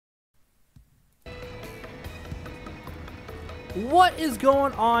What is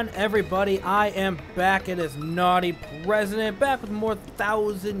going on, everybody? I am back. It is Naughty President, back with more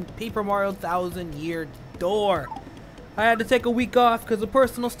Paper Mario 1000 Year Door. I had to take a week off because of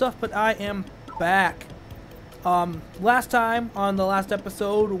personal stuff, but I am back. Last time, on the last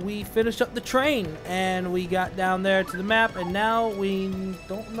episode, we finished up the train, and we got down there to the map, and now we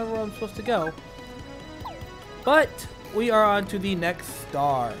don't remember where I'm supposed to go. But we are on to the next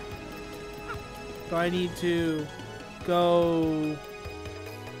star. So I need to go...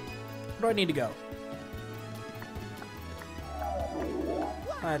 Where do I need to go?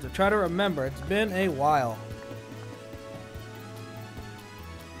 I have to try to remember. It's been a while.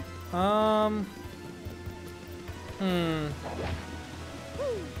 And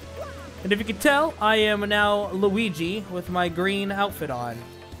if you can tell, I am now Luigi with my green outfit on.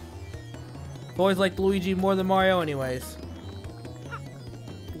 I've always liked Luigi more than Mario anyways.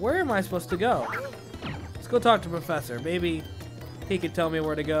 Where am I supposed to go? Let's go talk to Professor. Maybe he could tell me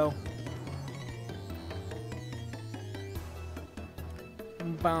where to go.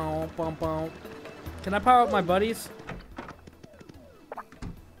 Bow, bow, bow. Can I power up my buddies?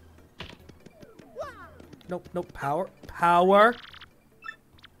 Nope, nope. Power. Power.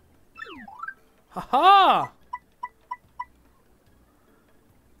 Haha!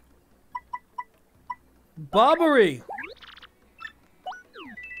 Bobbery!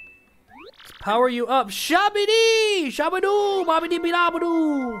 Let's power you up. Shabby-dee! Shabadoo!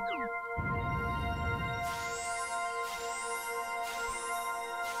 Bobbidi-bidabadoo!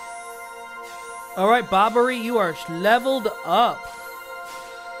 Alright, Bobbery, you are leveled up.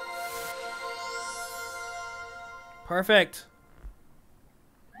 Perfect.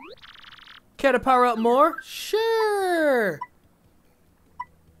 Care to power up more? Sure.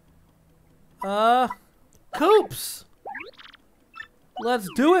 Koops. Let's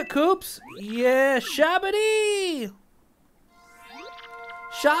do it, Koops. Yeah, Shabba-dee.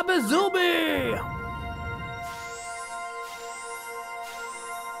 Shabba-zooby.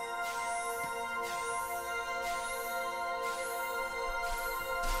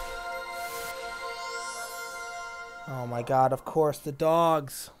 Oh my god, of course, the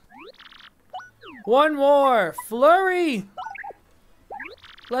dogs. One more! Flurry!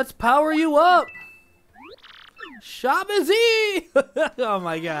 Let's power you up! Shabazi! Oh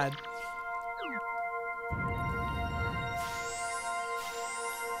my god.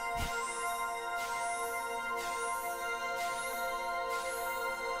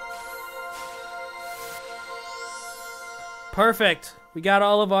 Perfect. We got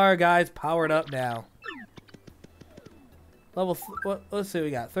all of our guys powered up now. Level, let's see what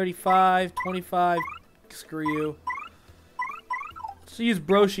we got. 35, 25, screw you. Let's use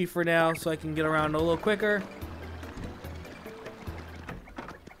Broshi for now so I can get around a little quicker.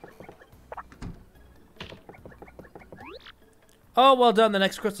 Oh, well done. The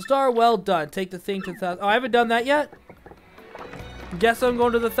next crystal star, well done. Take the thing to the 1000. Oh, I haven't done that yet? Guess I'm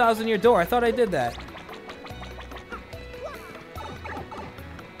going to the 1000-year door. I thought I did that.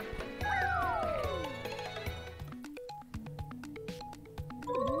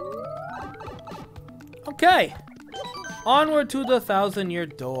 Okay, onward to the 1000-year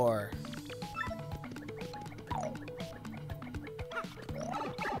door.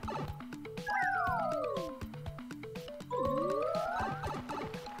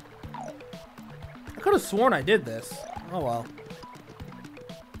 I could have sworn I did this. Oh well.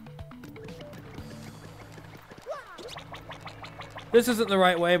 This isn't the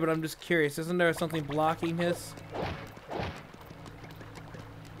right way, but I'm just curious. Isn't there something blocking this?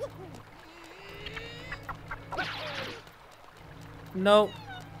 Nope.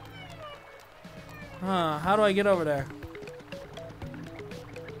 Huh, how do I get over there?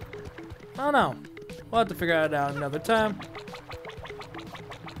 I don't know. We'll have to figure it out another time.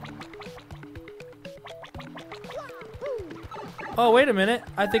 Oh, wait a minute.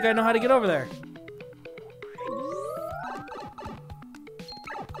 I think I know how to get over there.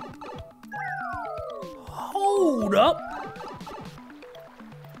 Hold up.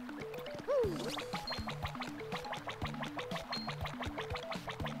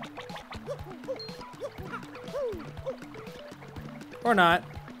 Or not.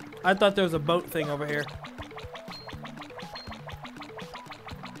 I thought there was a boat thing over here.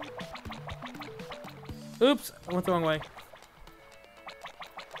 Oops, I went the wrong way.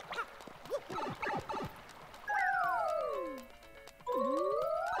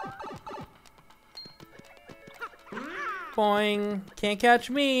 Boing. Can't catch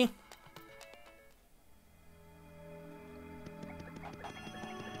me.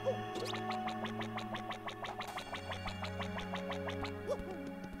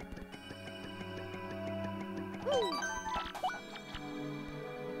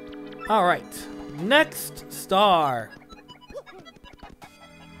 Alright. Next star.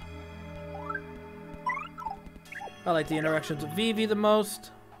 I like the interactions with Vivi the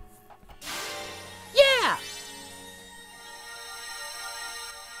most. Yeah!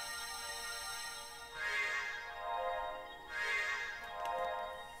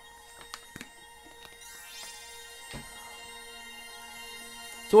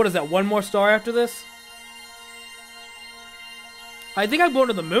 So what is that, one more star after this? I think I'm going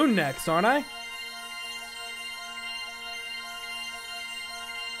to the moon next, aren't I?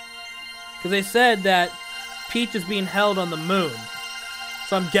 Because they said that Peach is being held on the moon.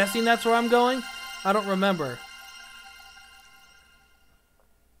 So I'm guessing that's where I'm going? I don't remember.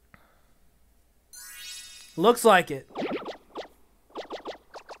 Looks like it.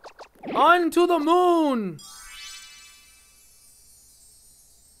 On to the moon!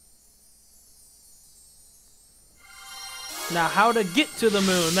 Now, how to get to the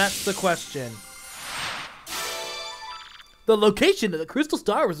moon, that's the question. The location of the crystal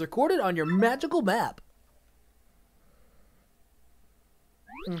star was recorded on your magical map.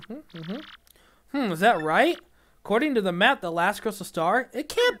 Is that right? According to the map, the last crystal star? It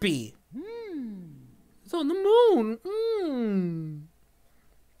can't be. It's on the moon.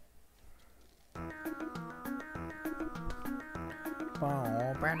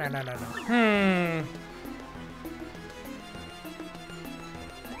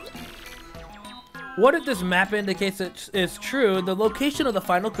 What if this map indicates it is true? The location of the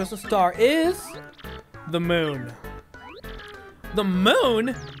final crystal star is the moon. The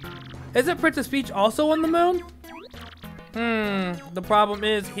moon? Isn't Princess Peach also on the moon? The problem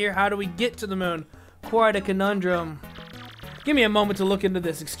is here, how do we get to the moon? Quite a conundrum. Give me a moment to look into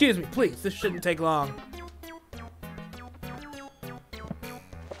this. Excuse me, please. This shouldn't take long.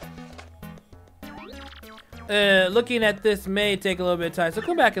 Looking at this may take a little bit of time, so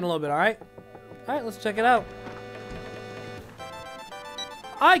come back in a little bit, alright? Alright, let's check it out.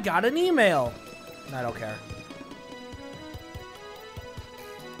 I got an email. I don't care.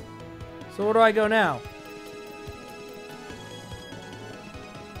 So where do I go now?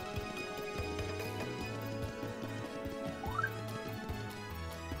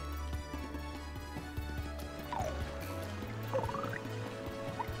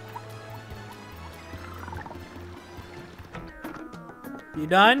 You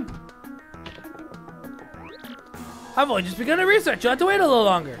done? I've only just begun to research. You'll have to wait a little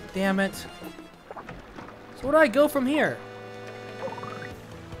longer. Damn it. So where do I go from here?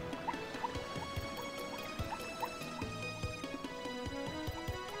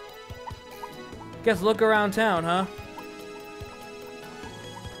 Guess look around town, huh?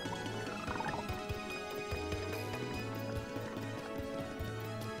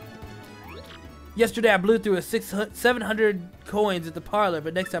 Yesterday I blew through a 700 coins at the parlor,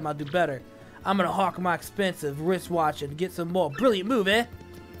 but next time I'll do better. I'm gonna hawk my expensive wristwatch and get some more. Brilliant move, eh?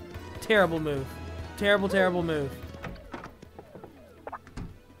 Terrible move. Terrible, terrible move.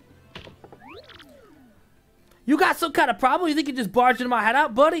 You got some kind of problem? You think you just barged into my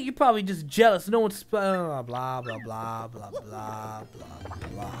hideout, buddy? You're probably just jealous. No one's blah, blah, blah, blah, blah, blah,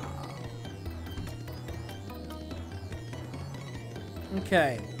 blah.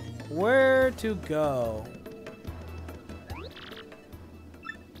 Okay. Where to go?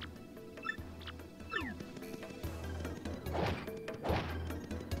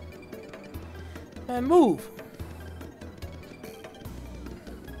 And move.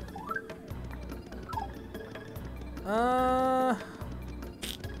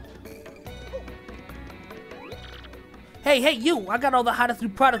 Hey, you! I got all the hottest new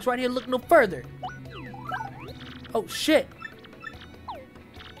products right here. Look no further. Oh, shit.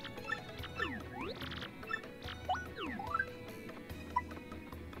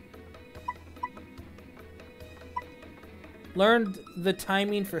 Learned the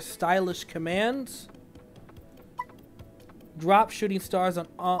timing for stylish commands. Drop shooting stars on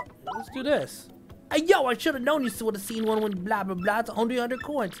all. Let's do this. Hey, yo, I should have known you would have seen one when blah, blah, blah. It's 100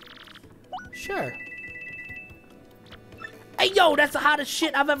 coins. Sure. Hey, yo, that's the hottest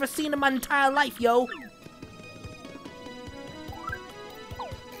shit I've ever seen in my entire life, yo.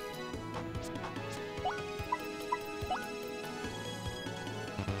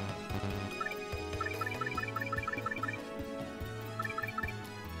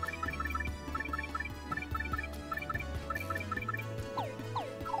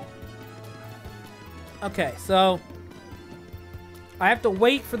 Okay, so I have to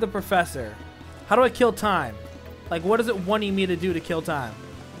wait for the professor. How do I kill time? Like, what is it wanting me to do to kill time?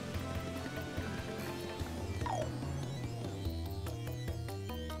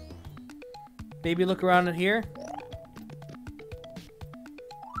 Maybe look around in here.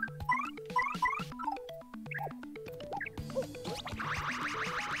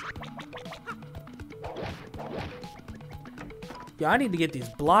 Yeah, I need to get these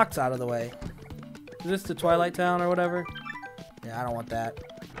blocks out of the way. Is this the Twilight Town or whatever? Yeah, I don't want that.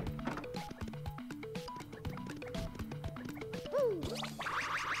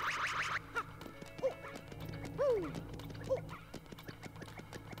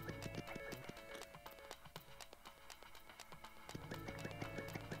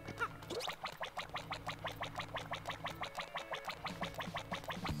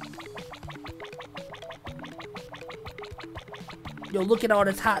 Yo, look at all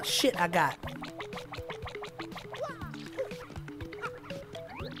this hot shit I got.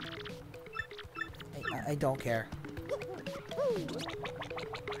 I don't care.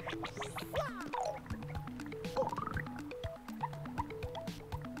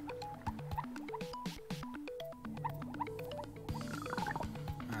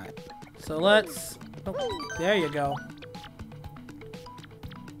 Alright. So let's... Oh, there you go.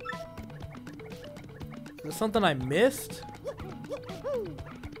 Is there something I missed?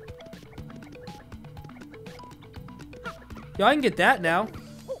 Yo, I can get that now.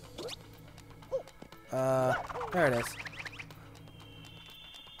 There it is.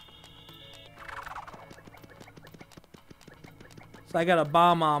 So I got a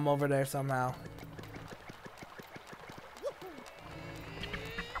bomb over there somehow.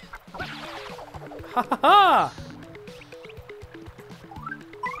 Ha ha ha!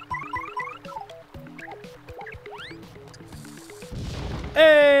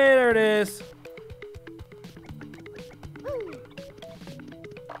 Hey, there it is.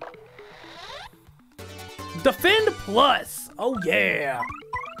 Defend Plus! Oh yeah!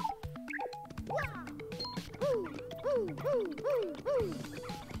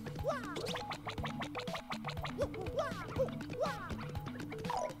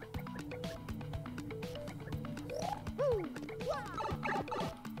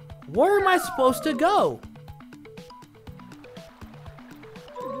 Where am I supposed to go?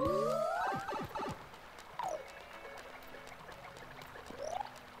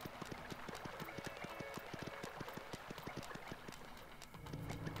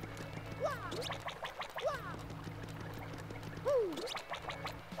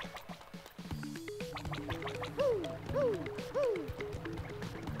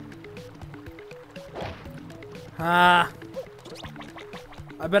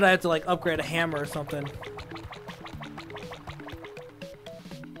 I bet I have to like upgrade a hammer or something.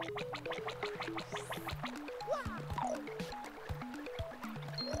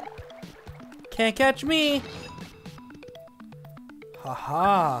 Can't catch me.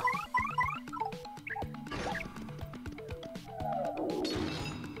 Haha.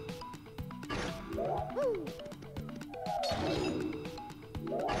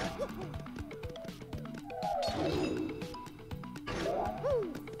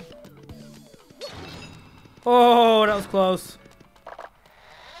 Oh, that was close.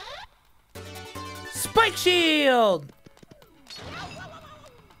 Spike shield!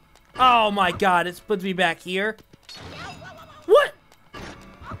 Oh my god, it's supposed to be back here. What?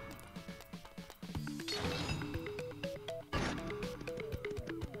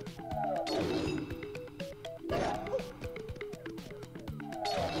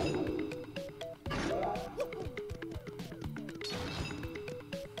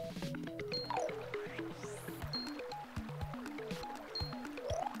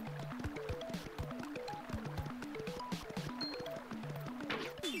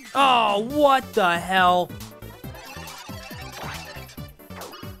 Oh, what the hell?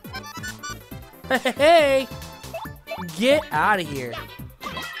 Hey, get out of here.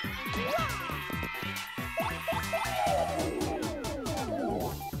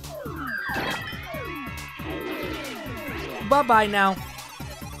 Bye-bye now.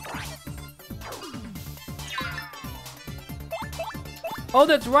 Oh,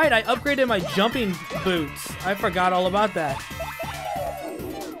 that's right. I upgraded my jumping boots. I forgot all about that.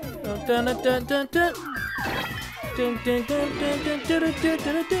 Dun, dun, dun, dun, dun. Dun, dun, dun, dun, dun, dun, dun,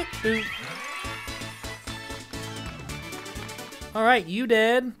 dun, dun, dun. All right, you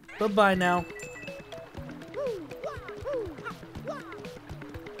dead. Bye-bye now.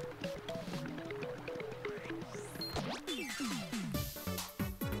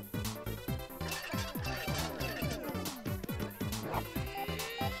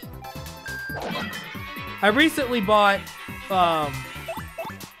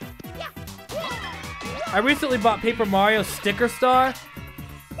 I recently bought Paper Mario Sticker Star.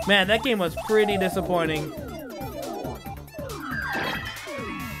 Man, that game was pretty disappointing.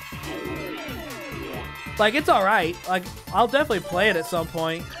 Like, it's alright. Like, I'll definitely play it at some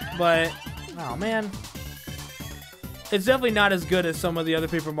point, but oh man. It's definitely not as good as some of the other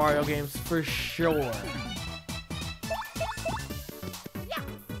Paper Mario games, for sure.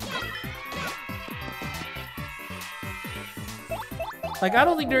 Like, I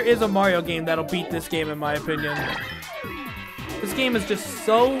don't think there is a Mario game that'll beat this game, in my opinion. This game is just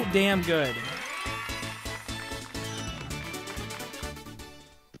so damn good.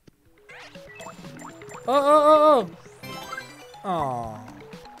 Oh. Aww.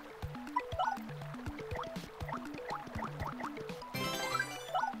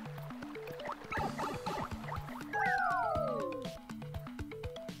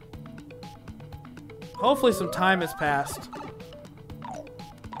 Hopefully some time has passed.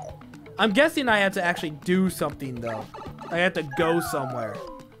 I'm guessing I had to actually do something, though. I had to go somewhere.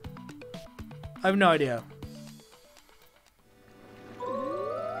 I have no idea.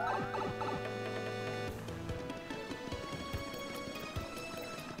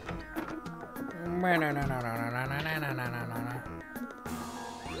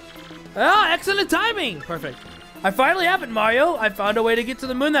 Oh, excellent timing! Perfect. I finally have it, Mario. I found a way to get to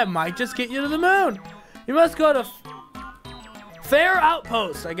the moon that might just get you to the moon. You must go to Fair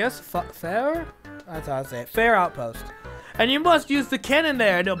Outpost. I guess Fair? That's how I say it. Fair Outpost. And you must use the cannon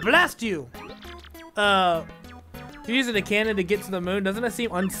there, and it'll blast you. Using the cannon to get to the moon, doesn't it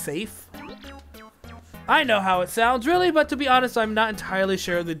seem unsafe? I know how it sounds, really, but to be honest, I'm not entirely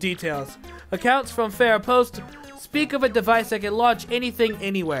sure of the details. Accounts from Fair Post speak of a device that can launch anything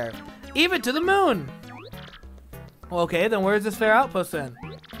anywhere, even to the moon. Okay, then where's this Fair Outpost then?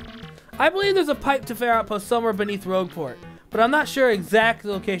 I believe there's a pipe to Fair Outpost somewhere beneath Rogueport, but I'm not sure exact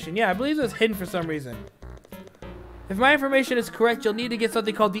location. Yeah, I believe it's hidden for some reason. If my information is correct, you'll need to get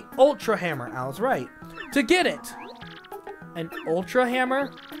something called the Ultra Hammer. I was right. To get it. An Ultra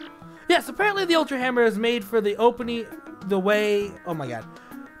Hammer? Yes, apparently the Ultra Hammer is made for the opening, the way... Oh my god.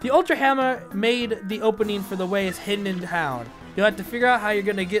 The Ultra Hammer made the opening for the way is hidden in town. You'll have to figure out how you're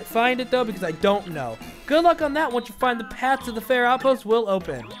going to find it, though, because I don't know. Good luck on that. Once you find the path to the Fair Outpost will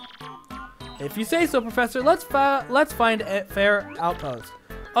open. If you say so, Professor, let's find a Fair Outpost.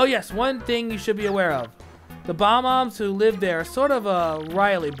 Oh yes, one thing you should be aware of. The Bob-ombs who live there are sort of a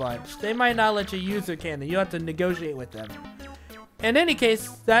Riley bunch. They might not let you use their cannon. You have to negotiate with them. In any case,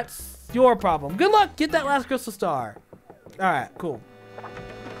 that's your problem. Good luck! Get that last crystal star. Alright, cool.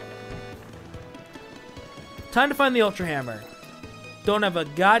 Time to find the Ultra Hammer. Don't have a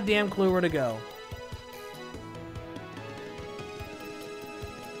goddamn clue where to go.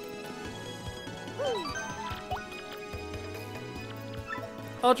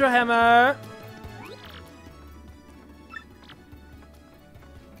 Ultra Hammer!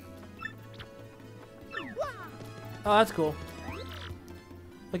 Oh, that's cool.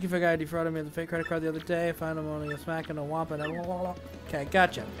 Looking for a guy who defrauded me of the fake credit card the other day. I found him owning a smack and a whomp and a... Okay,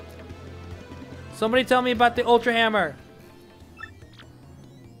 gotcha. Somebody tell me about the Ultra Hammer.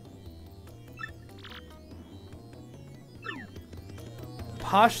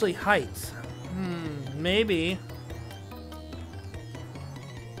 Poshley Heights. Maybe.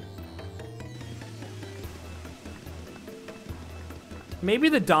 Maybe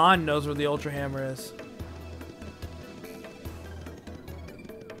the Don knows where the Ultra Hammer is.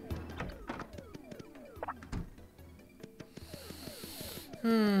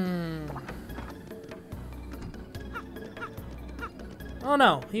 Oh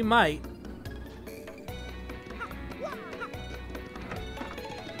no, he might.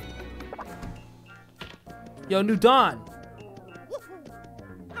 Yo, New Dawn.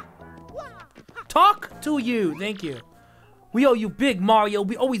 Talk to you. Thank you. We owe you big, Mario.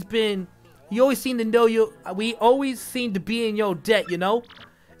 You always seem to know you. We always seem to be in your debt, you know?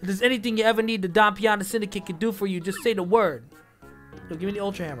 If there's anything you ever need the Don Piana Syndicate can do for you, just say the word. Yo, give me the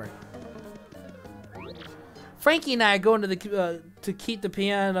Ultra Hammer. Frankie and I are going to the to keep the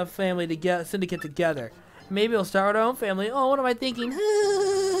Piana family syndicate together. Maybe we'll start our own family. Oh, what am I thinking?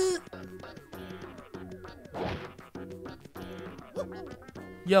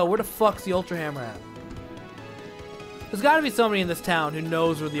 Yo, where the fuck's the Ultra Hammer at? There's gotta be somebody in this town who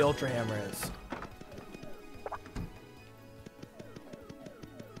knows where the Ultra Hammer is.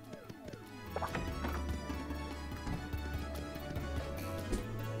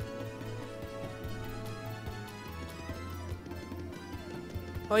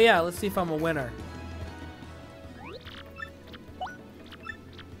 Oh yeah, let's see if I'm a winner.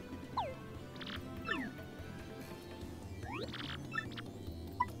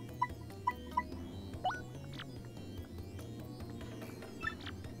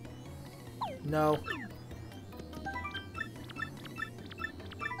 No.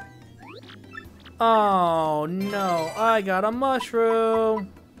 Oh no, I got a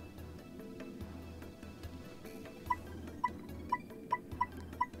mushroom.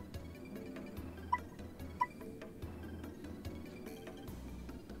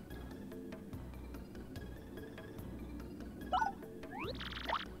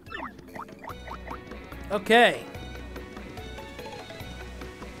 Okay.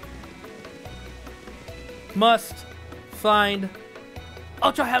 Must find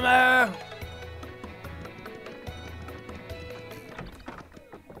Ultra Hammer!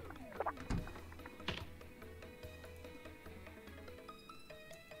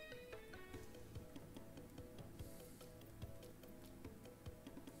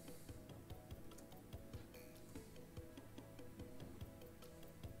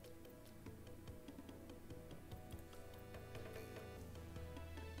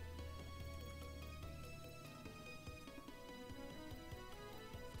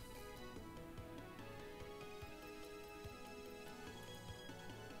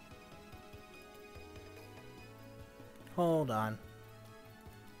 Hold on.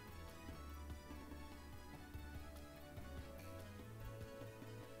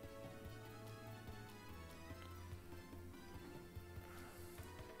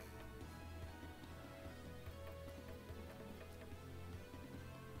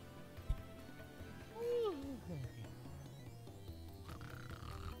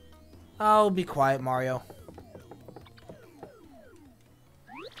 Oh, be quiet, Mario.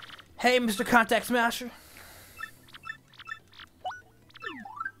 Hey, Mr. Contact Smasher.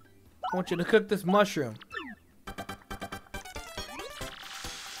 I want you to cook this mushroom.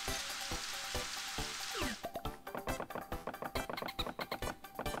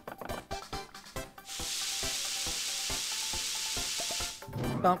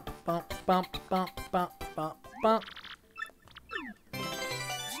 Bump, bump, bump, bump, bump, bump, bump.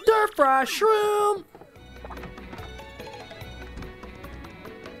 Stir fry shroom!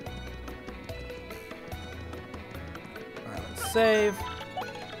 Alright, let's save.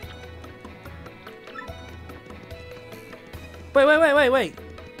 Wait.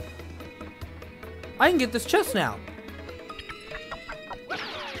 I can get this chest now.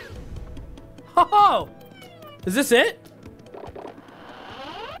 Ho ho! Is this it?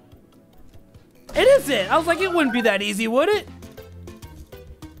 It is it! I was like, it wouldn't be that easy, would it?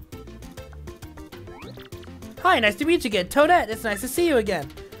 Hi, nice to meet you again. Toadette, it's nice to see you again.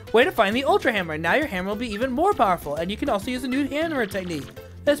 Way to find the Ultra Hammer. Now your hammer will be even more powerful, and you can also use a new hammer technique.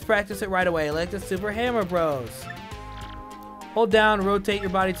 Let's practice it right away, like the Super Hammer Bros. Hold down, rotate your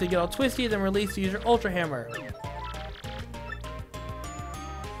body to get all twisty, then release to use your Ultra Hammer.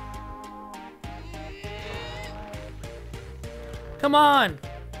 Come on!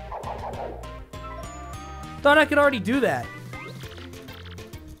 Thought I could already do that.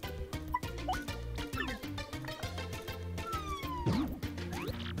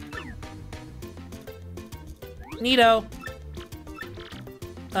 Neato.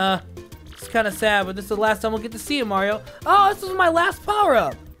 It's kind of sad, but this is the last time we'll get to see you, Mario. Oh, this was my last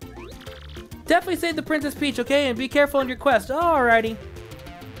power-up. Definitely save the Princess Peach, okay? And be careful on your quest. Alrighty.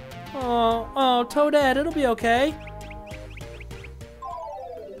 Oh, Toadette, it'll be okay.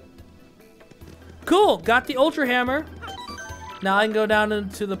 Cool, got the Ultra Hammer. Now I can go down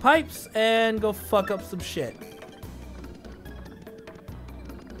into the pipes and go fuck up some shit.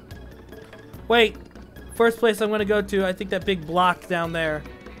 Wait, first place I'm gonna go to, I think that big block down there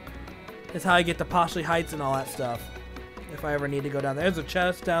is how I get to Poshley Heights and all that stuff. If I ever need to go down there. There's a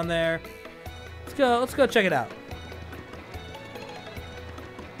chest down there. Let's go check it out.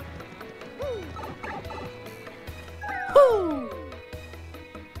 Woo!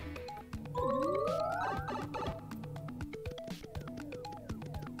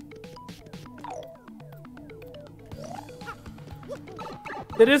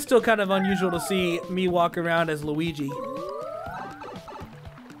 It is still kind of unusual to see me walk around as Luigi.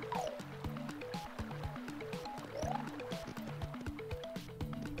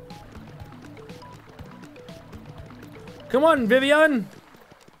 Come on, Vivian!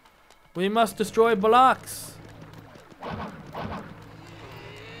 We must destroy blocks.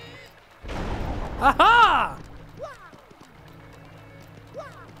 Aha!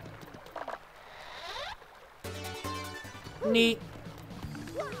 Neat.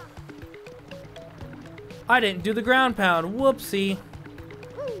 I didn't do the ground pound. Whoopsie.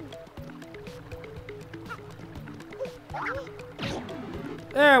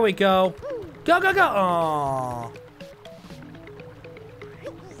 There we go. Go, go, go. Aww.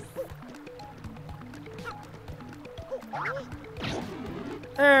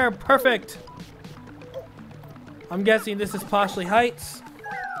 There, perfect. I'm guessing this is Poshley Heights.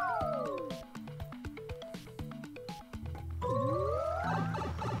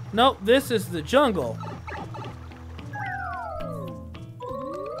 Nope, this is the jungle.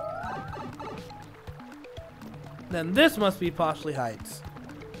 Then this must be Poshley Heights.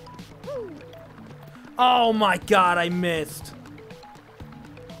 Oh my god, I missed.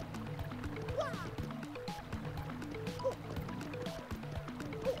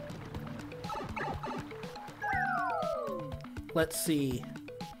 Let's see.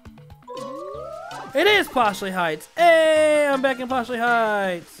 It is Poshley Heights. Hey, I'm back in Poshley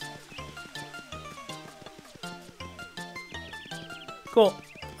Heights. Cool.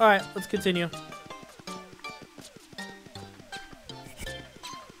 All right, let's continue.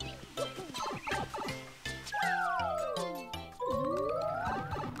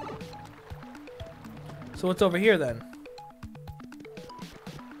 So what's over here then?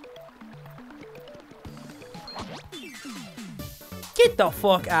 Get the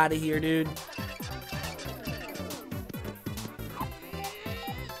fuck out of here, dude.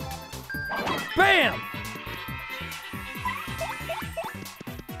 Bam!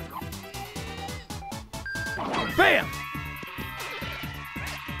 Bam!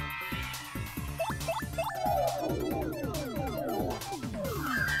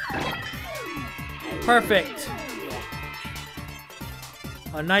 Perfect.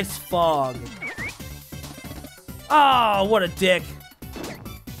 A nice fog. Oh, what a dick.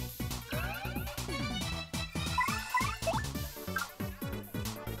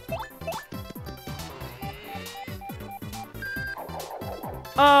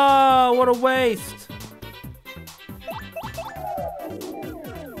 Oh, what a waste.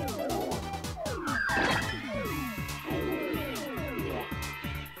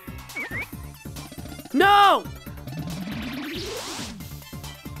 No!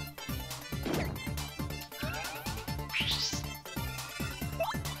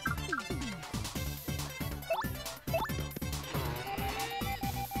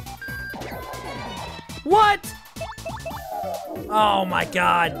 What? Oh my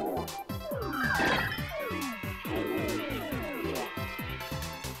god.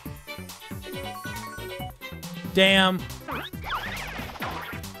 Damn.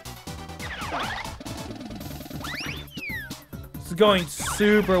 This is going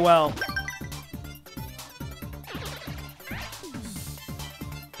super well.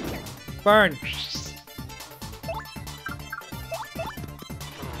 Burn.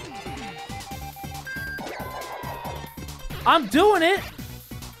 I'm doing it.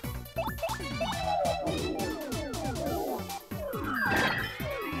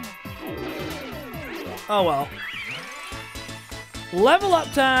 Oh well. Level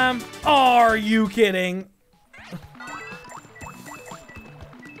up time. Are you kidding?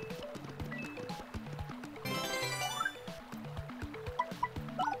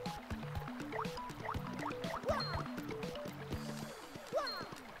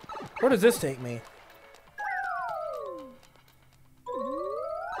 Where does this take me?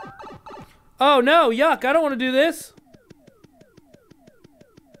 Oh no, yuck, I don't want to do this.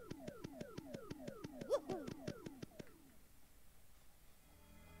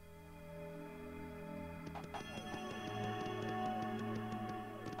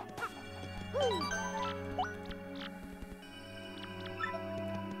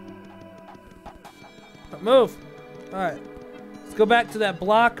 Move. All right. Let's go back to that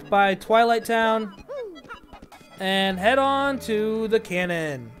block by Twilight Town and head on to the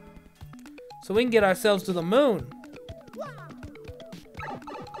cannon so we can get ourselves to the moon.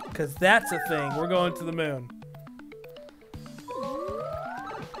 Because that's a thing. We're going to the moon.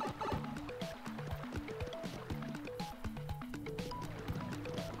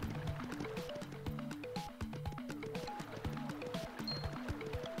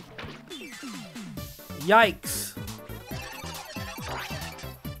 Yikes.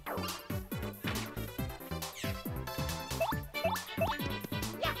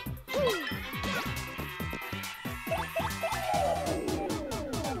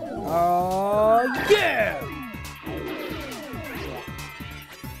 Oh, yeah!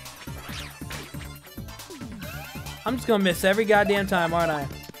 I'm just gonna miss every goddamn time, aren't I?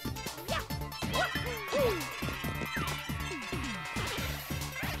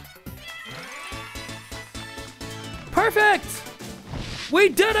 Perfect! We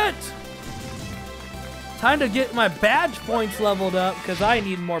did it! Time to get my badge points leveled up because I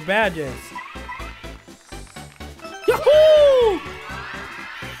need more badges. Yahoo!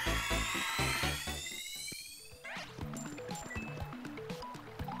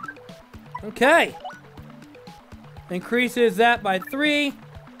 Okay. Increases that by 3.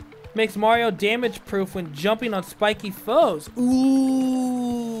 Makes Mario damage proof when jumping on spiky foes.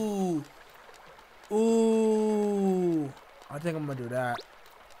 Ooh. Ooh. I think I'm gonna do that.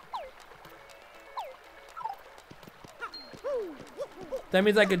 That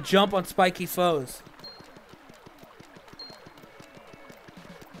means I could jump on spiky foes.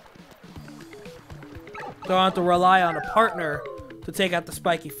 So I don't have to rely on a partner to take out the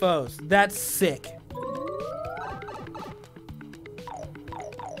spiky foes. That's sick.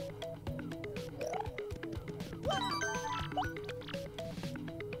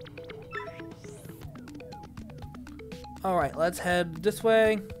 Alright, let's head this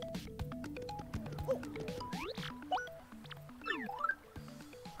way.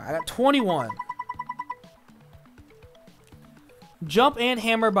 I got 21. Jump and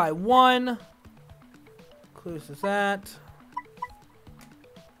hammer by 1. Close as that.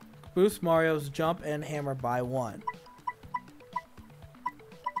 Boost Mario's jump and hammer by 1.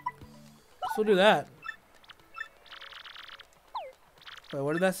 So we'll do that. Wait,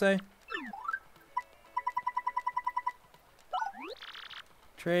 what did that say?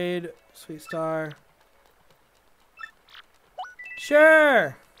 Trade, Sweet Star.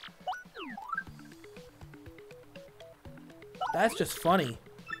 Sure! That's just funny.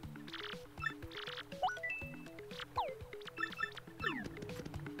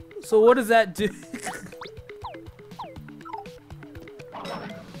 So what does that do?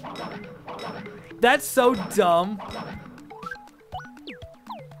 That's so dumb.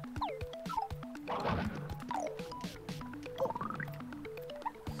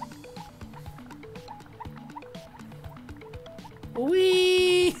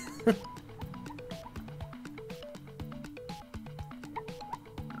 Whee!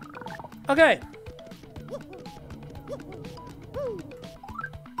 Okay.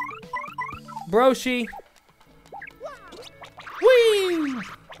 Broshi. Whee!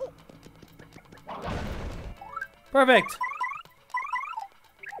 Perfect.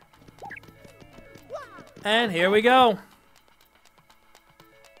 And here we go.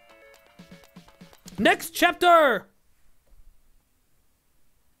 Next chapter!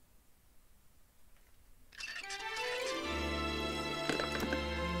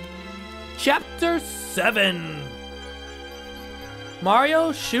 Chapter 7.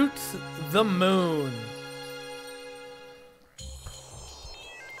 Mario shoots the moon.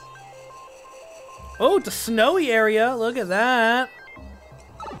 Oh, it's a snowy area. Look at that.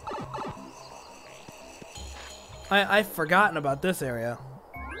 I've forgotten about this area.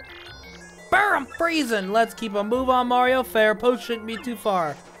 Brr, I'm freezing. Let's keep a move on, Mario. Fair post shouldn't be too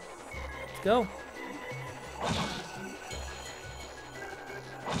far. Let's go.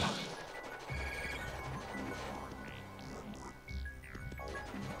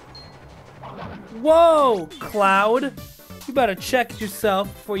 Whoa, Cloud. You better check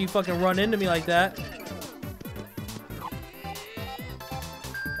yourself before you fucking run into me like that.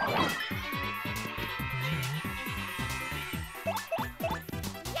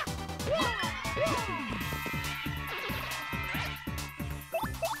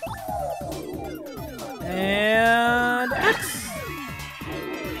 And X.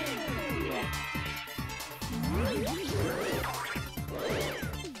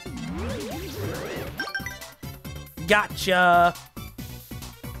 Gotcha.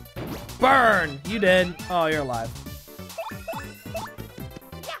 Burn. You did. Oh, you're alive.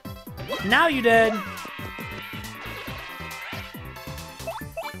 Now you did.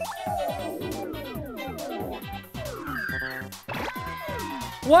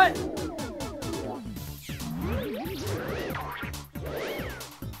 What?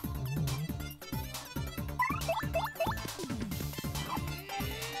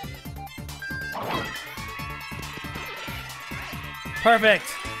 Perfect.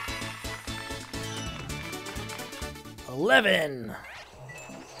 11.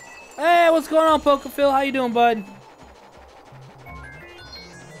 Hey, what's going on, Pokephil? How you doing, bud?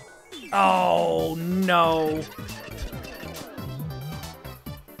 Oh, no.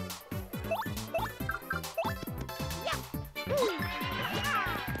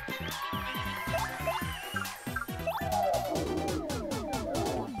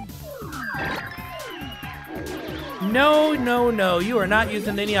 No, no, no. You are not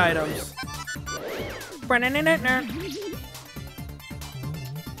using any items.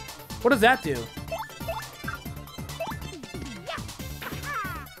 What does that do?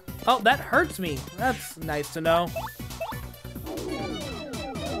 Oh, that hurts me. That's nice to know.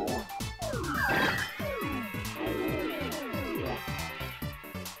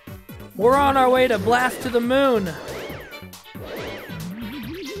 We're on our way to blast to the moon.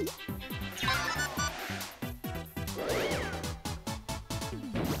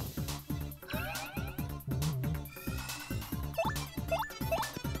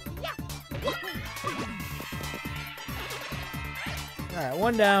 Alright,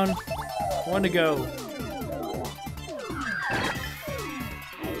 one down, one to go.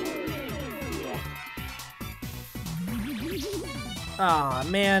 Aw,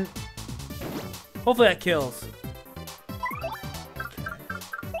 man. Hopefully that kills.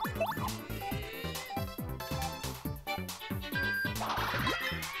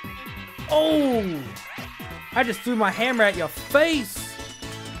 Oh! I just threw my hammer at your face!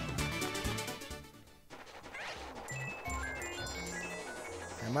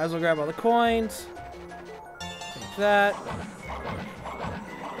 Might as well grab all the coins. Take that.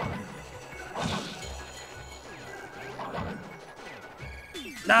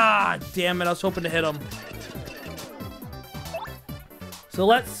 Ah, damn it! I was hoping to hit him. So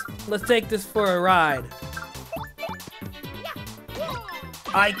let's take this for a ride.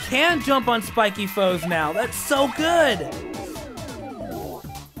 I can jump on spiky foes now. That's so good.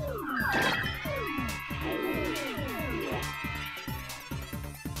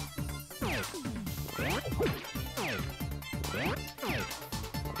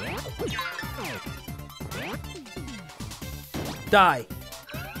 Die.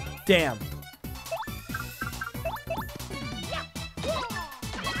 Damn.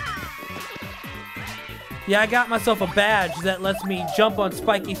 Yeah, I got myself a badge that lets me jump on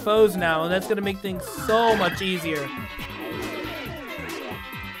spiky foes now, and that's gonna make things so much easier.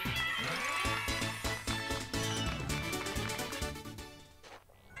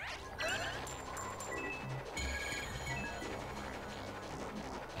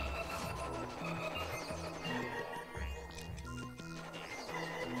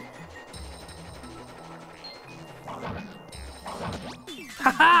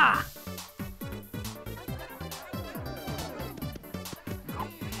 Haha!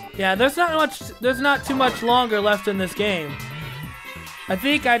 Yeah, there's not too much longer left in this game. I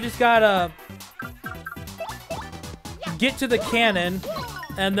think I just gotta get to the cannon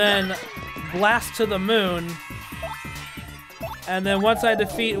and then blast to the moon. And then once I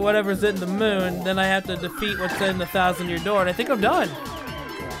defeat whatever's in the moon, then I have to defeat what's in the 1,000-year door, and I think I'm done.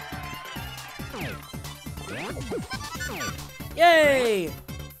 Yay!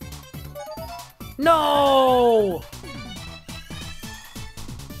 No!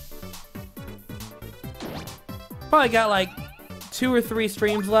 Probably got like 2 or 3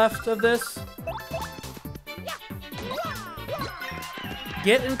 streams left of this.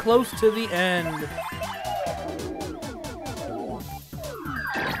 Getting close to the end.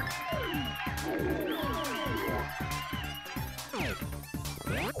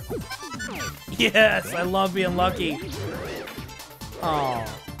 Yes, I love being lucky. Oh.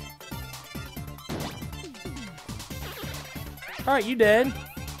 Alright, you dead.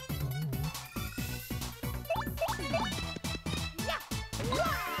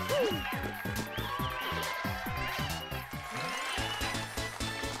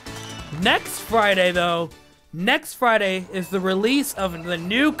 Next Friday, though, next Friday is the release of the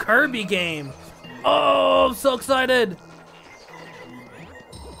new Kirby game. Oh, I'm so excited.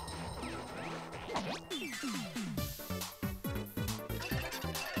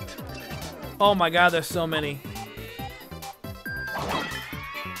 Oh my god, there's so many.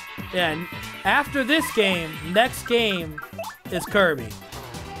 Yeah, and after this game, next game is Kirby.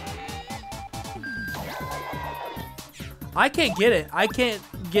 I can't get it. I can't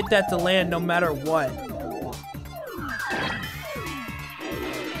get that to land no matter what.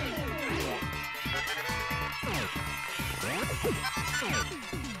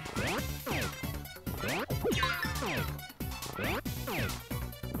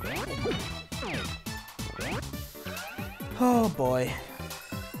 Oh boy.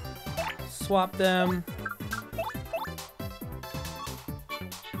 Swap them.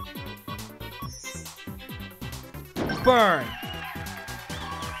 Burn.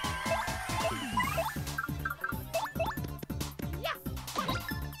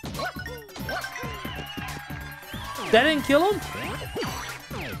 That didn't kill him?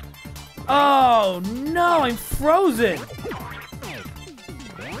 Oh no, I'm frozen.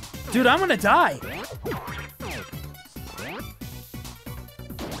 Dude, I'm gonna die.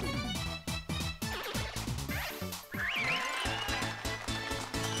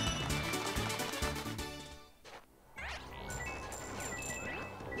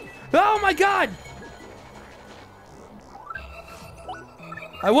 Oh my god!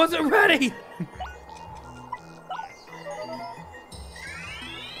 I wasn't ready!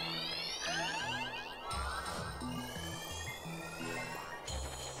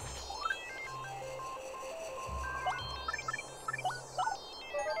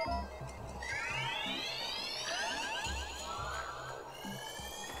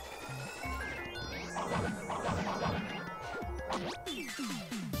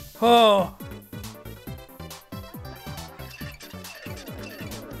 Oh.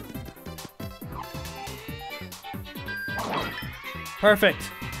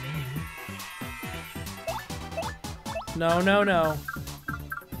 Perfect. No, no, no.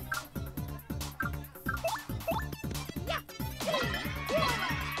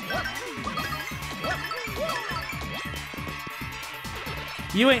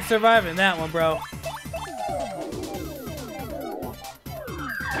 You ain't surviving that one, bro.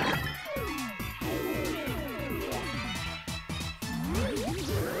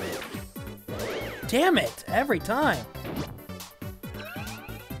 Damn it, every time.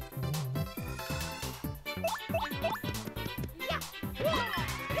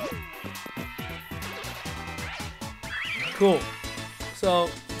 Cool. So,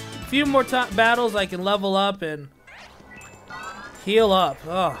 a few more battles I can level up and heal up.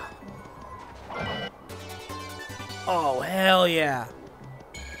 Oh. Oh, hell yeah.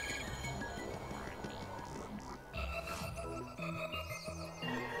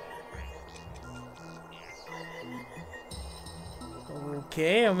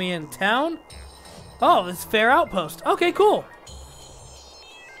 Okay, are we in town? Oh, this is Fair Outpost. Okay, cool.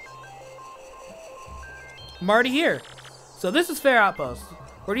 I'm already here. So this is Fair Outpost.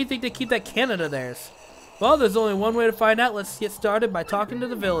 Where do you think they keep that cannon of theirs? Well, there's only one way to find out. Let's get started by talking to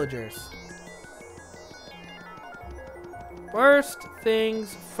the villagers. First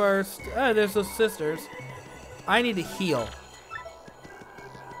things first. There's those sisters. I need to heal.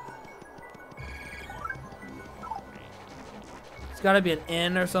 It's gotta be an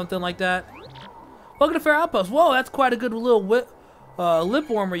inn or something like that. Welcome to Fair Outpost. Whoa, that's quite a good little lip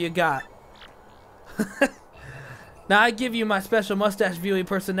warmer you got. Now I give you my special mustache viewing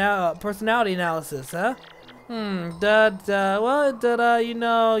personality analysis, huh? You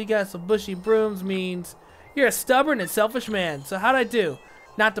know, you got some bushy brooms means you're a stubborn and selfish man. So how'd I do?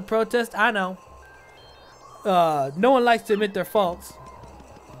 Not to protest, I know. No one likes to admit their faults.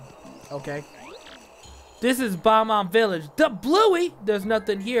 Okay. This is Balmont Village. The Bluey! There's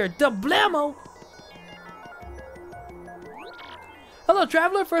nothing here. The Blammo! Hello,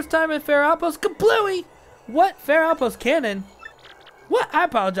 traveler. First time in Fair Outpost. Kablooey! What? Fair Outpost cannon? What? I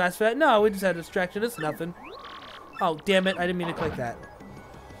apologize for that. No, we just had a distraction. It's nothing. Oh, damn it. I didn't mean to click that.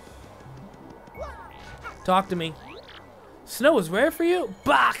 Talk to me. Snow is rare for you?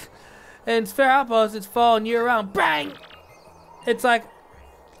 Bach! And Fair Outpost, it's falling year round. Bang! It's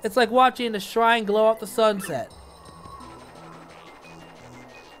like watching the shrine glow out the sunset.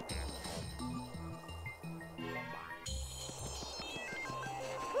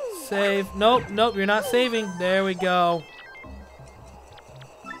 Save. Nope, nope, you're not saving. There we go.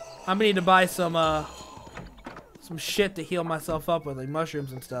 I'm gonna need to buy some shit to heal myself up with, like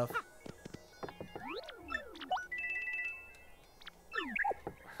mushrooms and stuff.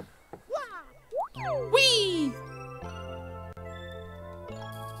 Whee!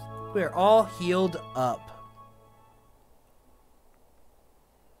 We're all healed up.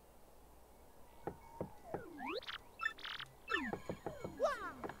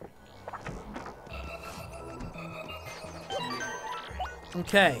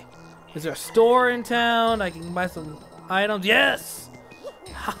 Okay. Is there a store in town? I can buy some items. Yes!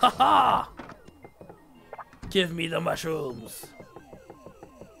 Ha ha ha! Give me the mushrooms.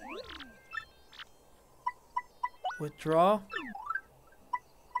 Withdraw.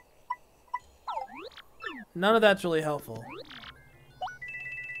 None of that's really helpful.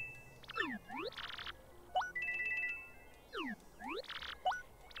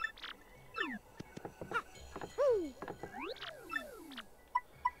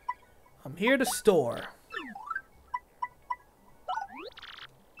 I'm here to store.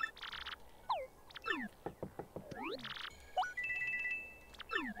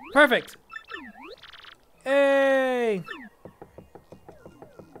 Perfect. Hey!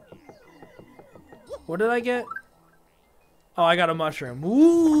 What did I get? Oh, I got a mushroom.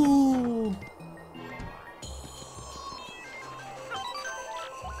 Ooh!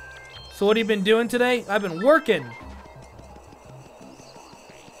 So what have you been doing today? I've been working.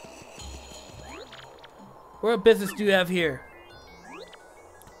 What business do you have here?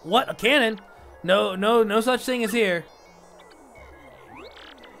 What? A cannon? No such thing as here.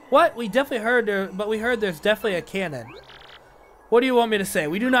 What? We definitely heard there, but we heard there's definitely a cannon. What do you want me to say?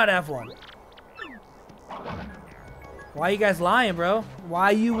 We do not have one. Why you guys lying, bro?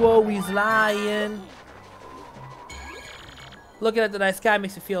 Why you always lying? Looking at the night sky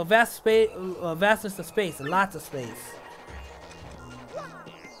makes you feel vastness of space and lots of space.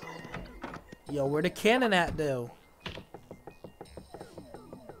 Yo, where the cannon at, though?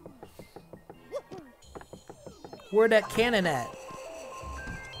 Where that cannon at?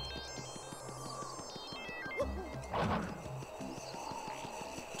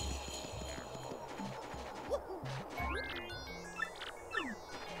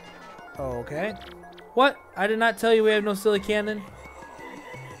 Okay. What? I did not tell you we have no silly cannon.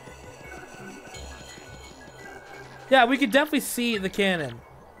 Yeah, we could definitely see the cannon.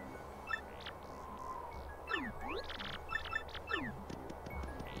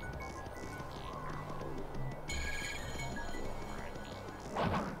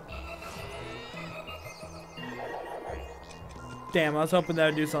 Damn, I was hoping that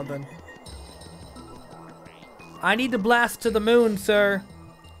would do something. I need to blast to the moon, sir.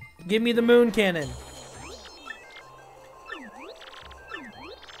 Give me the moon cannon.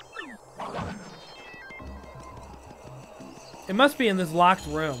 It must be in this locked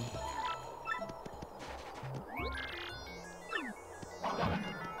room.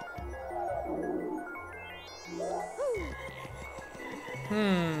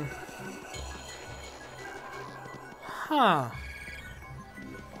 Huh.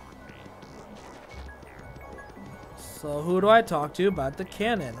 So who do I talk to about the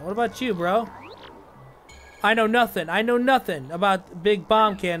cannon? What about you, bro? I know nothing. I know nothing about the big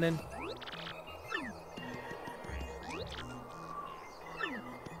bomb cannon.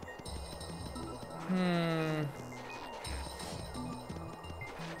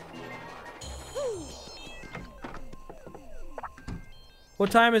 What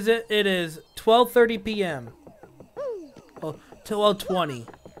time is it? It is 12:30 p.m. Oh, 12:20.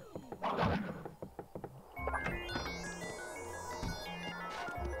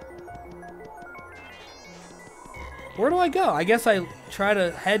 Where do I go? I guess I try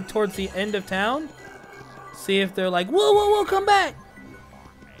to head towards the end of town. See if they're like, whoa, whoa, whoa, come back.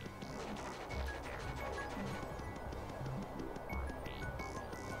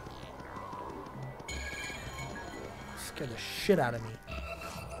 Scared the shit out of me.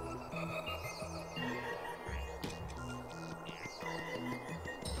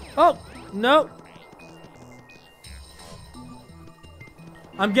 Oh, no.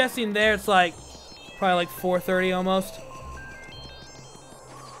 I'm guessing there it's like probably like 4:30 almost.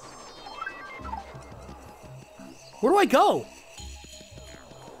 Where do I go?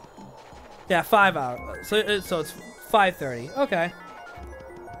 Yeah, 5 hours. So it's 5:30. Okay.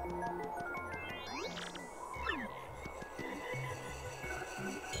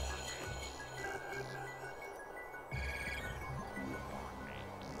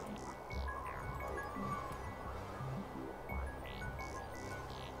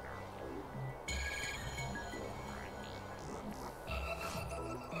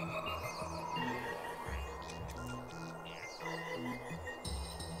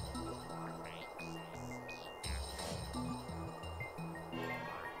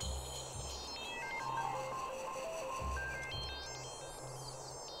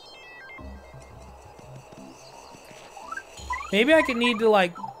 Maybe I could need to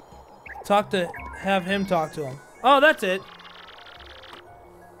like have him talk to him. Oh, that's it.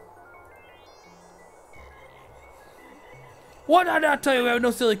 What did I tell you? We have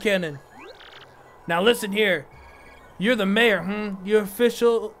no silly cannon. Now listen here. You're the mayor, You're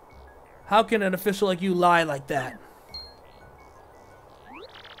official. How can an official like you lie like that?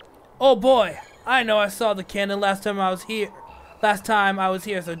 Oh boy, I know I saw the cannon last time I was here.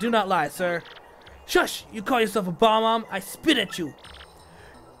 So do not lie, sir. Shush! You call yourself a bomb-bomb? I spit at you.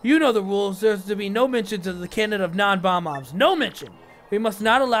 You know the rules. There's to be no mention to the cannon of non-bomb-bombs. No mention! We must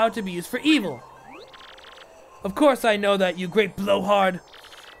not allow it to be used for evil. Of course I know that, you great blowhard.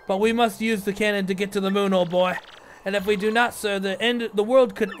 But we must use the cannon to get to the moon, old boy. And if we do not, sir, the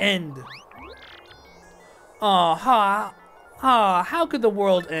world could end. How could the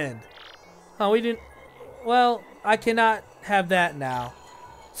world end? We didn't... Well, I cannot have that now.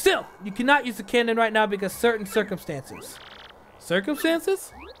 Still, you cannot use the cannon right now because certain circumstances.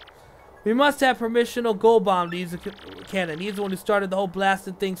 Circumstances? We must have permission of Gold Bomb to use the cannon. He's the one who started the whole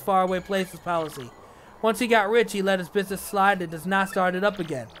blasted things far away places policy. Once he got rich, he let his business slide and does not start it up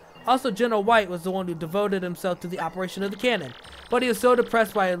again. Also, General White was the one who devoted himself to the operation of the cannon. But he was so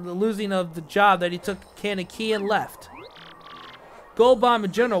depressed by the losing of the job that he took the cannon key and left. Gold Bomb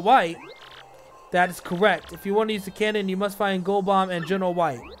and General White? That is correct. If you want to use the cannon, you must find Gold Bomb and General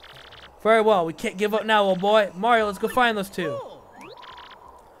White. Very well. We can't give up now, old boy. Mario, let's go find those two.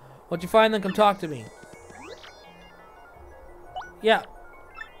 Once you find them, come talk to me. Yeah.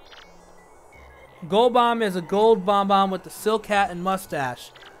 Gold Bomb is a gold bomb with the silk hat and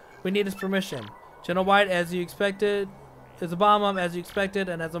mustache. We need his permission. General White, as you expected, is a bomb as you expected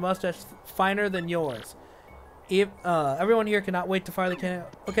and has a mustache finer than yours. Everyone here cannot wait to fire the cannon.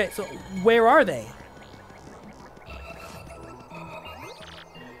 Okay, so where are they?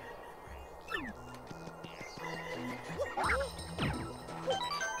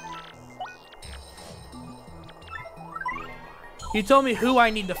 You told me who I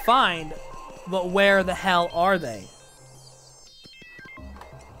need to find, but where the hell are they?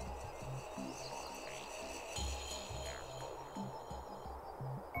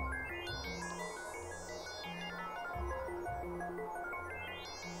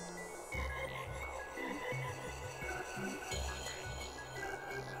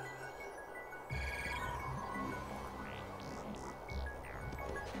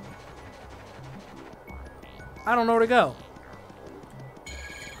 I don't know where to go.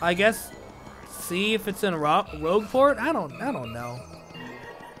 I guess see if it's in Rogueport? I don't know.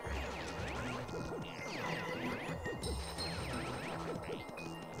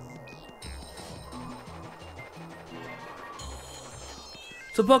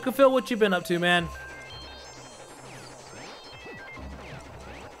 So Pokephil, what you been up to, man?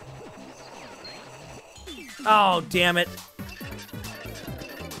 Oh, damn it.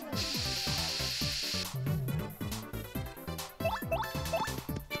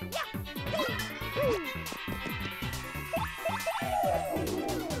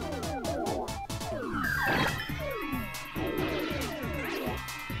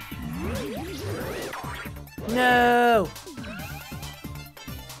 No!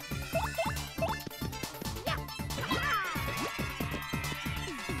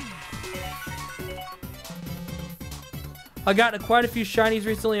 I got quite a few shinies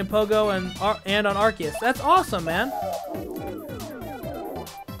recently in Pogo and on Arceus. That's awesome, man.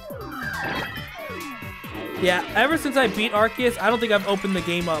 Yeah, ever since I beat Arceus, I don't think I've opened the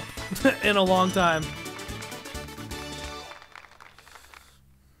game up in a long time.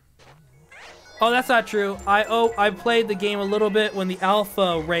 Oh, that's not true. I played the game a little bit when the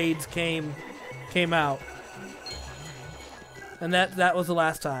alpha raids came out. And that was the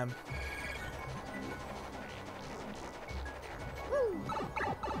last time.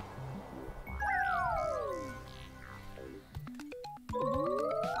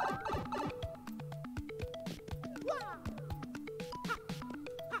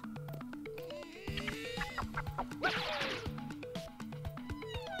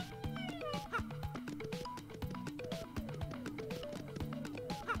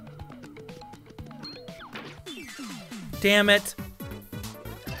 Damn it.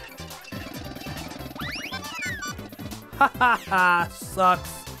 Ha ha ha,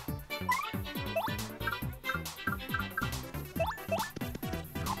 sucks.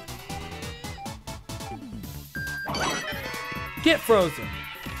 Get frozen.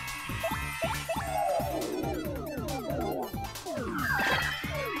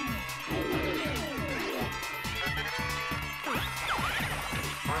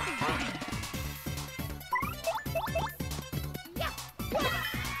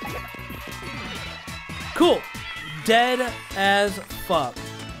 Cool. Dead as fuck.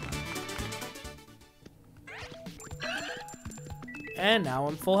 And now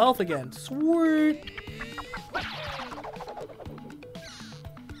I'm full health again. Sweet.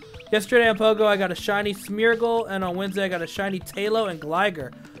 Yesterday on Pogo, I got a shiny Smeargle, and on Wednesday, I got a shiny Tailo and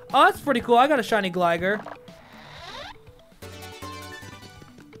Gligar. Oh, that's pretty cool. I got a shiny Gligar.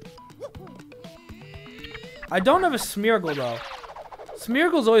 I don't have a Smeargle, though.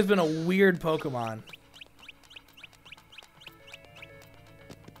 Smeargle's always been a weird Pokemon.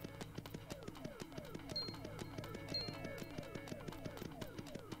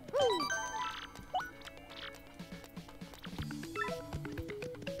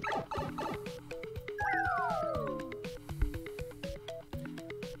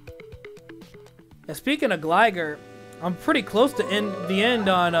 Yeah, speaking of Gligar, I'm pretty close to the end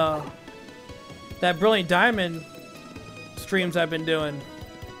on that Brilliant Diamond streams I've been doing.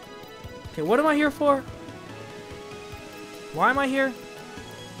 Okay, what am I here for? Why am I here?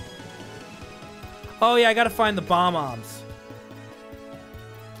 Oh yeah, I gotta find the Bob-ombs.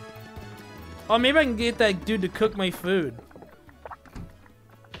 Oh, maybe I can get that dude to cook my food.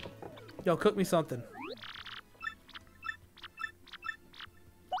 Yo, cook me something.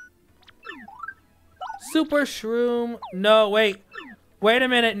 Super Shroom. No, wait. Wait a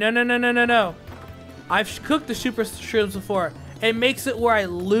minute. No. I've cooked the Super Shrooms before. It makes it where I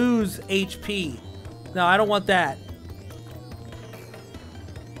lose HP. No, I don't want that.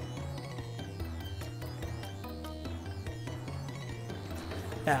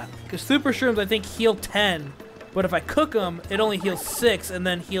 Yeah, because Super Shrooms I think heal 10, but if I cook them, it only heals 6 and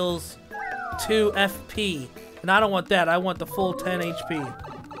then heals 2 FP. And I don't want that. I want the full 10 HP.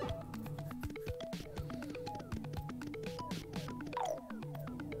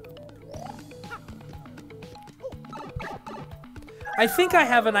 I think I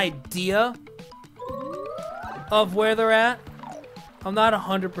have an idea of where they're at. I'm not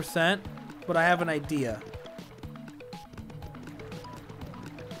 100%, but I have an idea.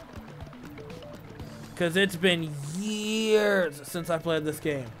 Because it's been years since I played this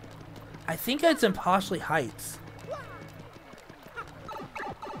game. I think it's in Poshley Heights.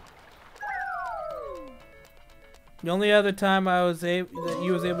 The only other time that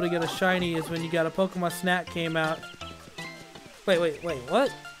you was able to get a shiny is when you got a Pokemon Snap came out. Wait,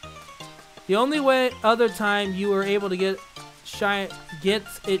 what? The only other time you were able to get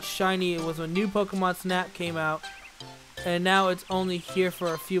gets its shiny was when new Pokemon Snap came out, and now it's only here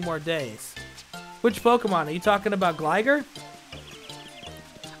for a few more days. Which Pokemon? Are you talking about Gligar?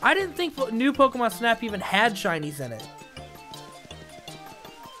 I didn't think new Pokemon Snap even had shinies in it.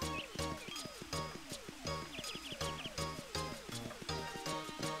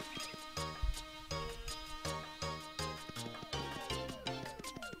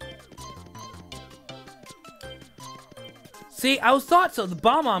 See, I thought so. The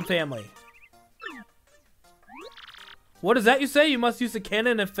Bob-omb family. What is that you say? You must use the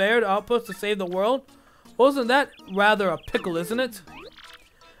cannon and fair outpost to save the world? Wasn't that rather a pickle, isn't it?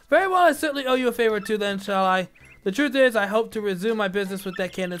 Very well, I certainly owe you a favor too then, shall I? The truth is, I hope to resume my business with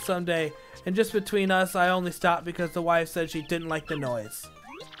that cannon someday. And just between us, I only stopped because the wife said she didn't like the noise.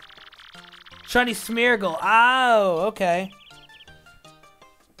 Shiny Smeargle. Oh, okay.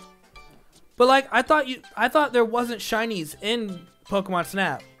 But like, I thought there wasn't shinies in Pokemon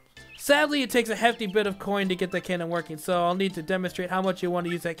Snap. Sadly, it takes a hefty bit of coin to get the cannon working, so I'll need to demonstrate how much you want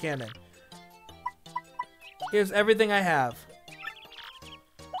to use that cannon. Here's everything I have.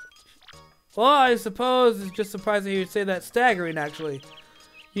 Well, I suppose it's just surprising you'd say that. Staggering, actually.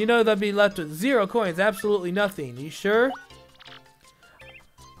 You know that'd be left with 0 coins, absolutely nothing. You sure?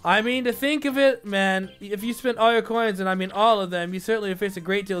 I mean, to think of it, man, if you spent all your coins, and I mean all of them, you certainly face a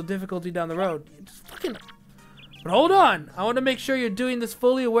great deal of difficulty down the road. Just fucking... But hold on! I want to make sure you're doing this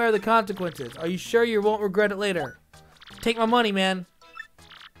fully aware of the consequences. Are you sure you won't regret it later? Take my money, man.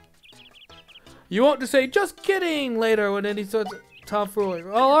 You want to say, just kidding, later when any sort of tomfoolery.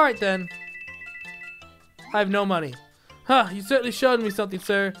 Well, alright then. I have no money. Huh, you certainly showed me something,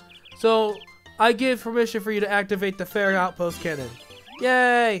 sir. So, I give permission for you to activate the fair outpost cannon.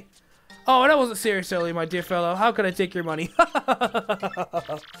 Yay! Oh, that wasn't serious earlier, my dear fellow. How could I take your money?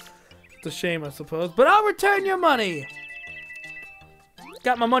 It's a shame, I suppose. But I'll return your money!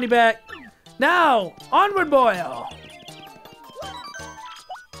 Got my money back. Now, onward, boyo!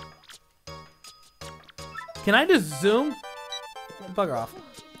 Can I just zoom? Bugger off.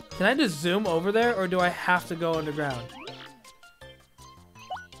 Can I just zoom over there, or do I have to go underground?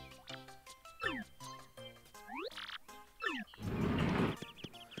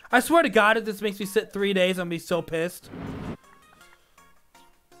 I swear to God, if this makes me sit 3 days, I'm gonna be so pissed.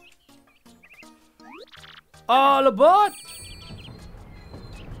 All aboard!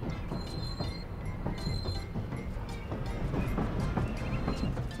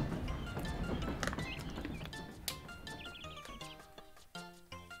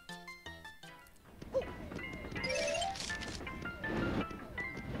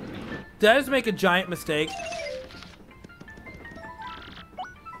 Did I just make a giant mistake?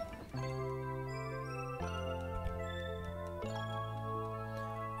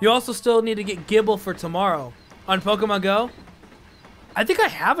 You also still need to get Gible for tomorrow. On Pokemon Go? I think I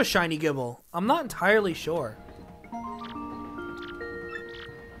have a shiny Gible. I'm not entirely sure.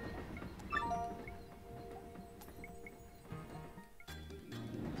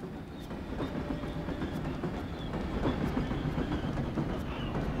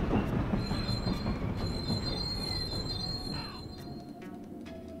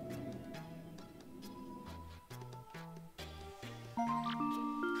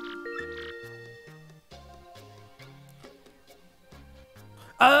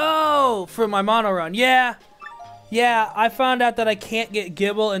 Oh, for my mono run. Yeah, I found out that I can't get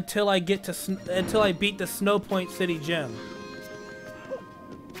Gible until I beat the Snowpoint City Gym.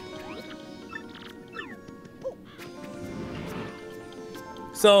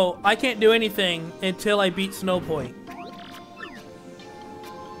 So I can't do anything until I beat Snowpoint.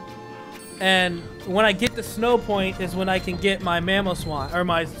 And when I get to Snowpoint is when I can get my Mamoswine, or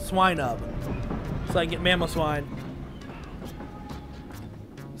my Swinub. So I get Mamoswine.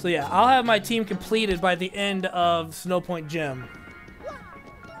 So yeah, I'll have my team completed by the end of Snowpoint Gym.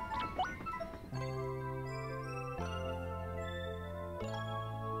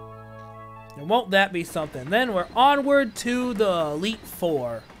 And won't that be something? Then we're onward to the Elite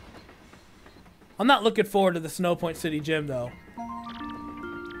Four. I'm not looking forward to the Snowpoint City Gym though.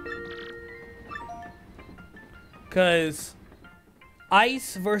 Because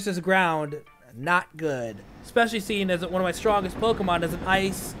ice versus ground, not good. Especially seeing as one of my strongest Pokemon is an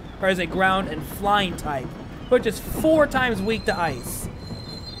ice, or as a ground and flying type. Which is 4 times weak to ice.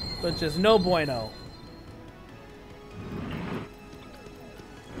 Which is no bueno.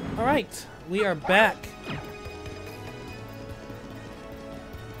 Alright, we are back.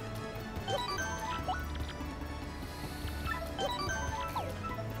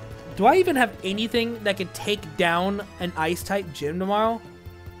 Do I even have anything that could take down an ice type gym tomorrow?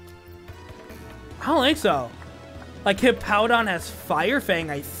 I don't think so. Like, Hippowdon has Fire Fang,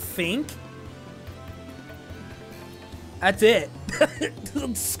 I think. That's it.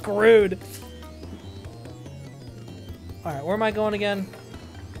 I'm screwed. Alright, where am I going again?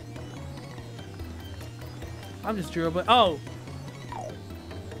 I'm just Drew, but oh!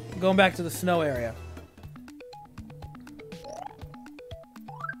 Going back to the snow area.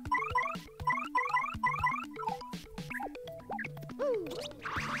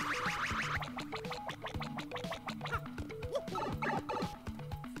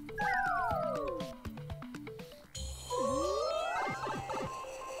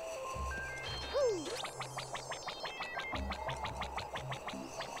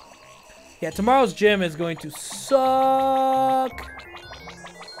 Yeah, tomorrow's gym is going to suck.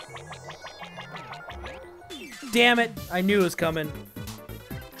 Damn it. I knew it was coming.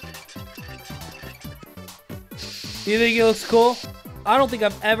 You think it looks cool? I don't think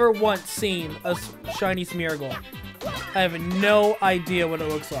I've ever once seen a shiny Smeargle. I have no idea what it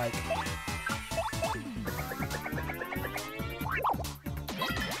looks like.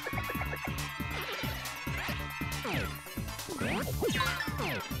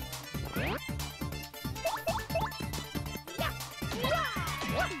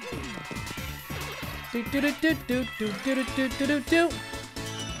 Do do do do do do do do do do do.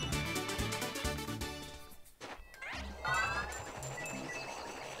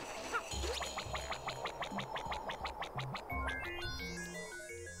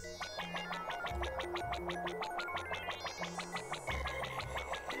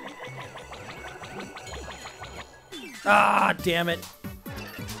 Ah, damn it.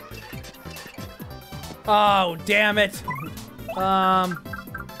 Oh, damn it.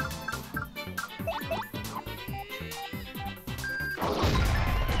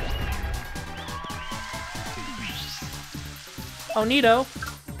 Oh, neato.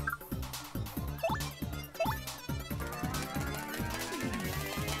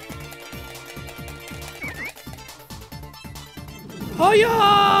 Oh, yeah!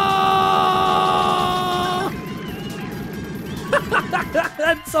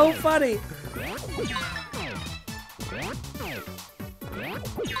 That's so funny.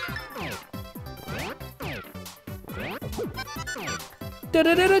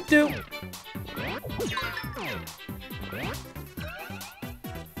 Do-do-do-do-do.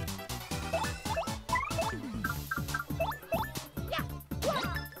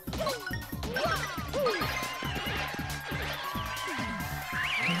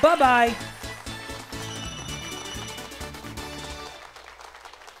 Bye-bye.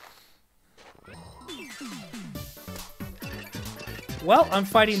 Well, I'm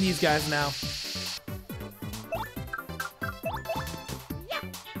fighting these guys now.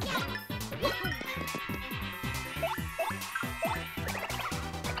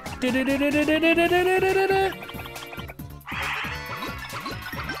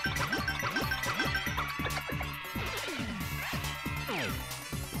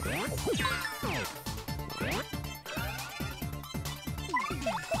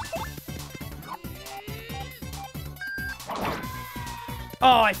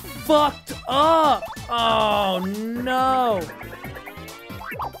 Oh, I fucked up! Oh, no!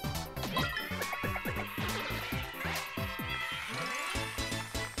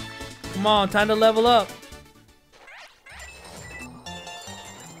 Come on, time to level up.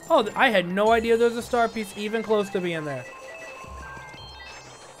 Oh, I had no idea there was a star piece even close to being there.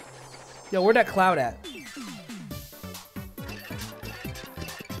 Yo, where'd that cloud at?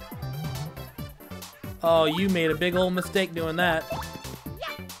 Oh, you made a big old mistake doing that.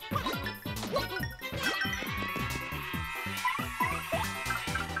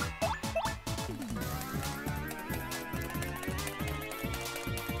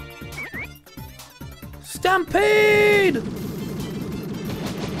 Stampede!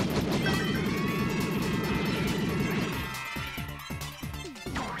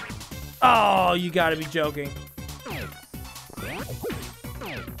 Oh, you gotta be joking.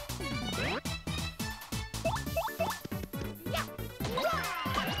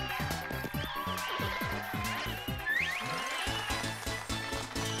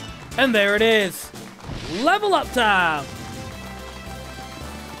 And there it is. Level up time.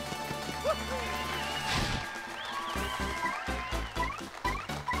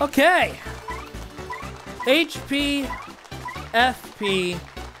 Okay. HP, FP,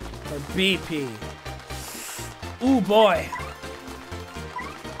 or BP. Ooh boy.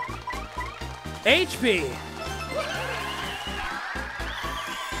 HP.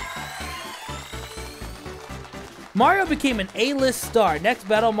 Mario became an A-list star. Next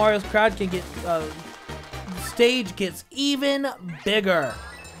battle, Mario's crowd can get stage gets even bigger.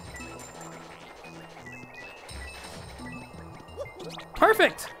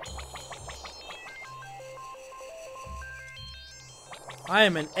 Perfect! I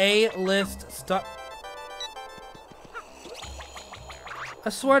am an A-list star. I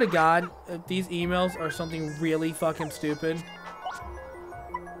swear to God, if these emails are something really fucking stupid.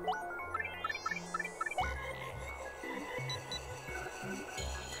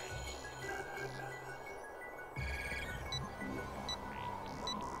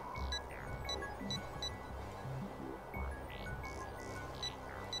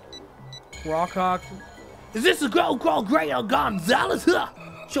 Rockhawk. Is this the girl called Greta Gonzalez? Huh?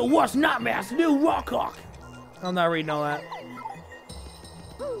 She'll worst nightmares to do, Rockhawk. I'm not reading all that.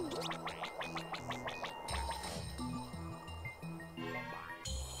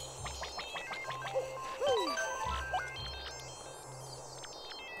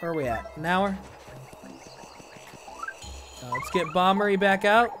 Where are we at? An hour? Let's get Bombery back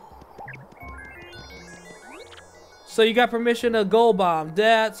out. So you got permission to gold bomb.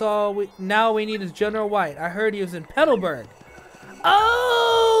 That's all now we need is General White. I heard he was in Petalburg.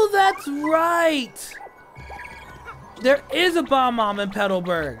 Oh, that's right. There is a bomb in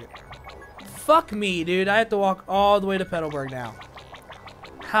Petalburg. Fuck me, dude. I have to walk all the way to Petalburg now.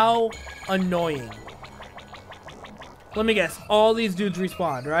 How annoying. Let me guess. All these dudes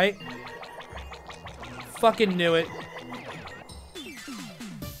respawned, right? Fucking knew it.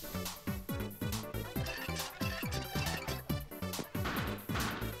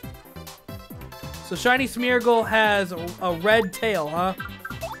 So Shiny Smeargle has a red tail, huh?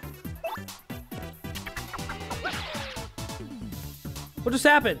 What just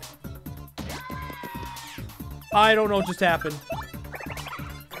happened? I don't know what just happened.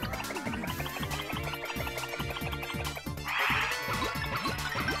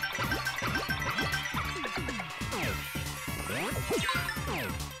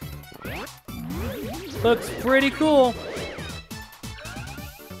 Looks pretty cool.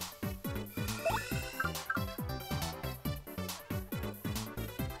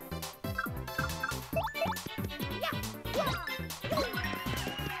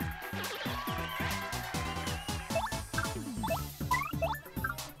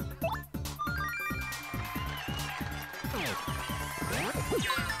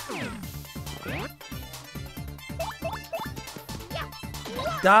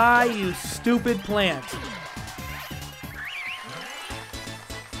 Die, you stupid plant.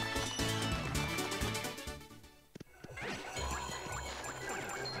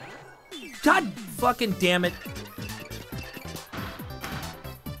 God fucking damn it.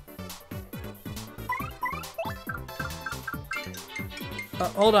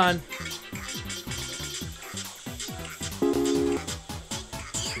 Hold on.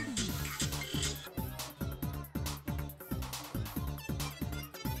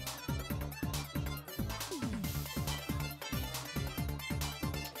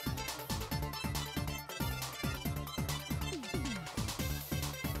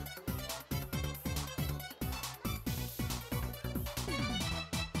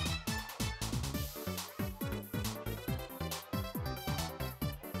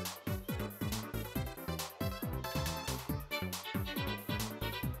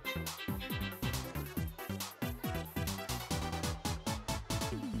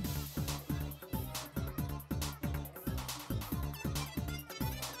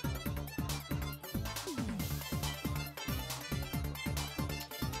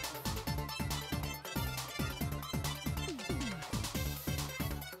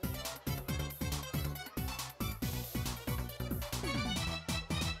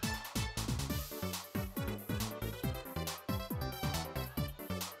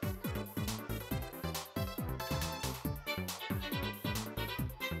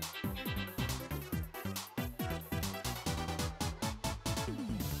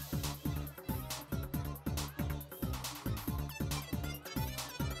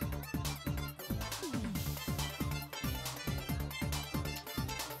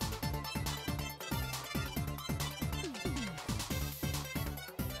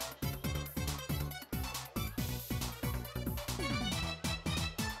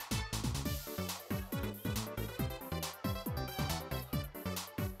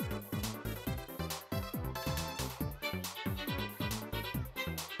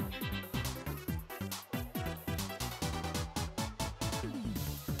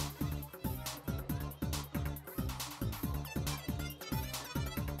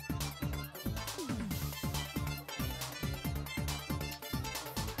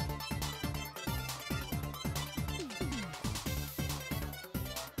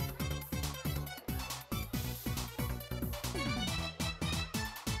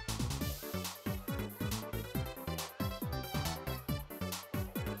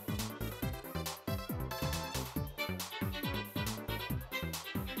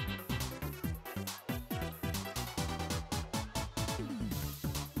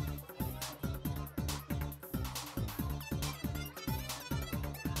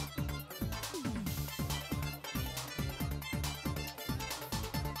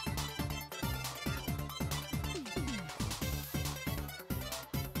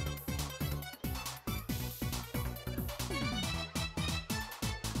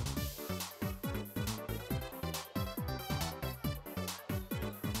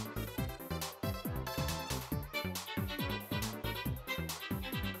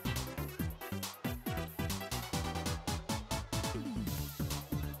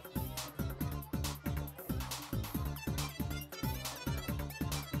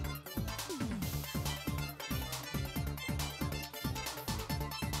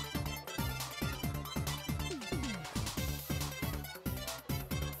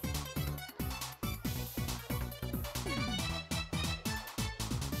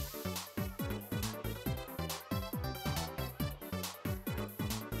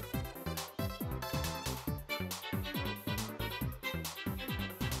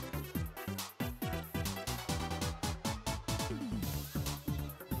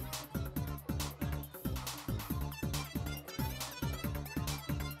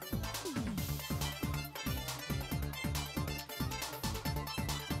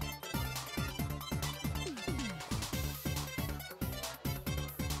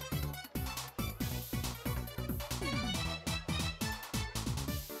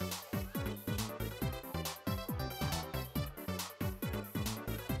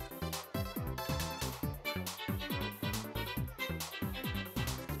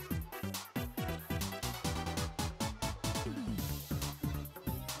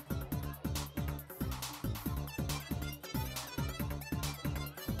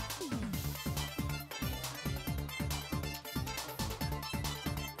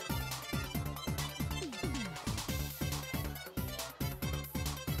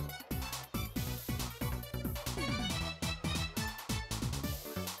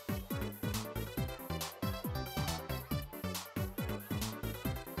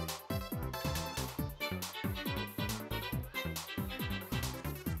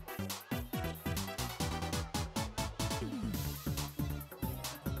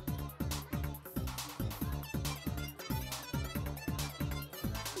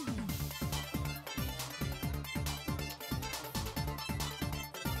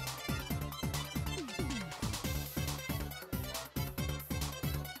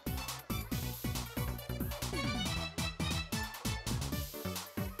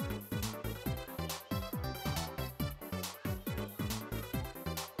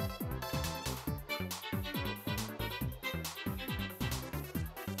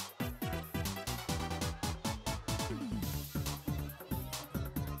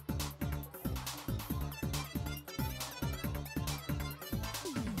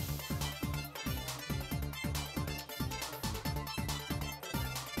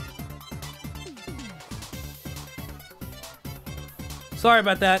 Sorry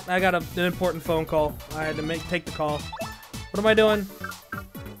about that. I got an important phone call. I had to take the call. What am I doing?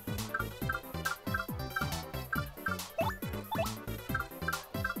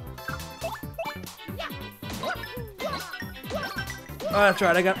 Oh, that's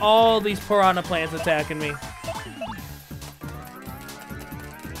right. I got all these piranha plants attacking me.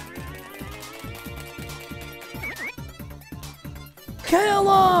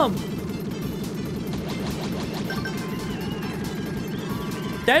 Kill him!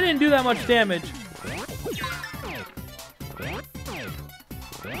 That didn't do that much damage.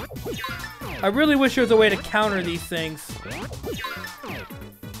 I really wish there was a way to counter these things.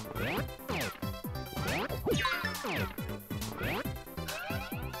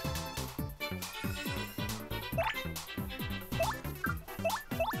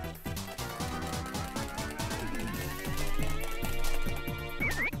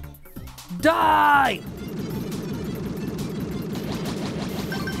 Die!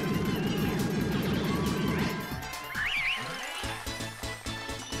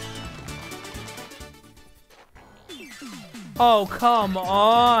 Oh, come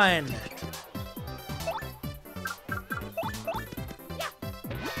on!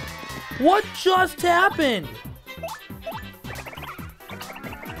 What just happened?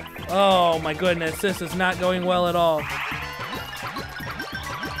 Oh my goodness, this is not going well at all.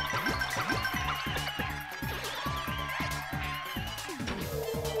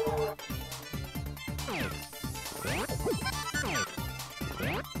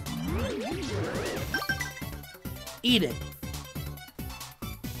 Eat it.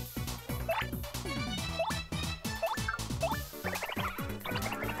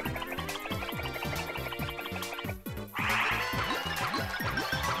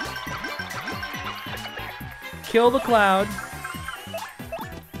 Kill the cloud.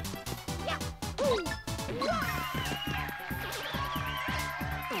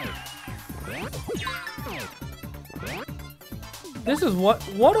 This is what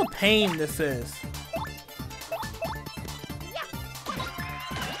a pain this is.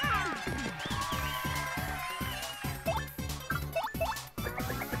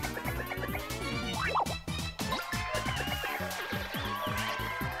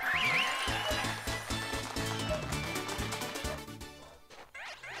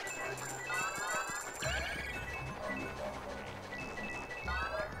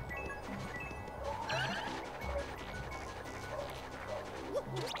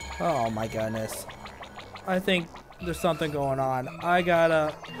 Oh my goodness. I think there's something going on. I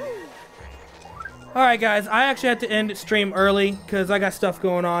gotta... Alright guys, I actually had to end stream early because I got stuff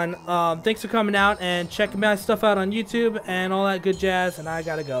going on. Thanks for coming out and checking my stuff out on YouTube and all that good jazz, and I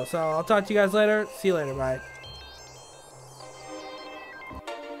gotta go. So I'll talk to you guys later. See you later, bye.